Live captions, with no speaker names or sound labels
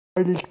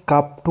World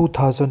Cup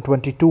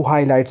 2022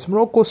 highlights: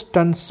 Morocco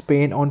stuns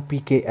Spain on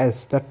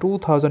PKs. The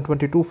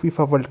 2022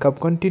 FIFA World Cup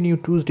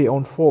continued Tuesday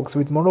on Fox,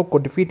 with Morocco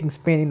defeating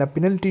Spain in a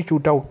penalty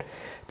shootout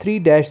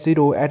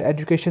 3-0 at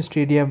Education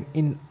Stadium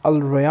in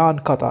Al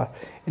Rayyan, Qatar,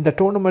 in the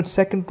tournament's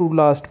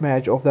second-to-last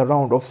match of the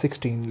round of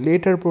 16.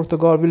 Later,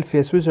 Portugal will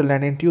face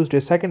Switzerland in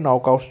Tuesday's second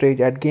knockout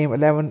stage at Game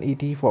 11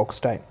 ET Fox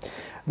time.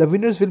 The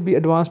winners will be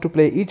advanced to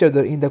play each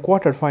other in the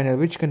quarter-final,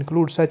 which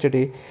concludes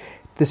Saturday,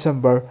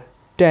 December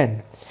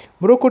 10.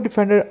 Morocco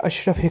defender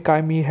Achraf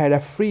Hakimi had a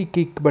free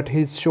kick, but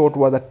his shot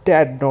was a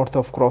tad north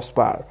of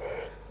crossbar.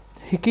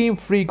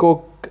 Hakim's free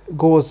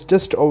goes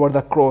just over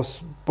the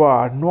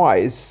crossbar.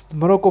 Noise.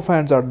 Morocco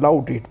fans are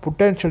lauded.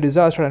 Potential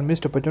disaster and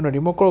missed opportunity.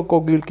 Morocco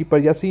goalkeeper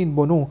Yassine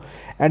Bounou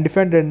and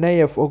defender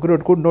Naif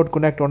Ogrod could not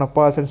connect on a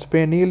pass, and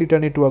Spain nearly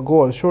turned into a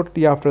goal.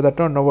 Shortly after the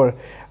turnover,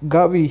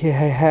 Gavi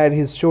had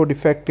his shot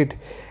deflected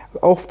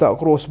off the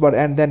crossbar,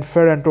 and then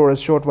Ferran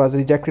Torres' shot was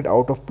rejected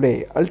out of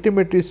play.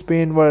 Ultimately,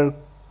 Spain were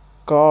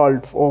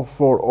called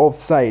for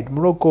offside.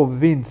 Morocco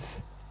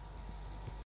wins.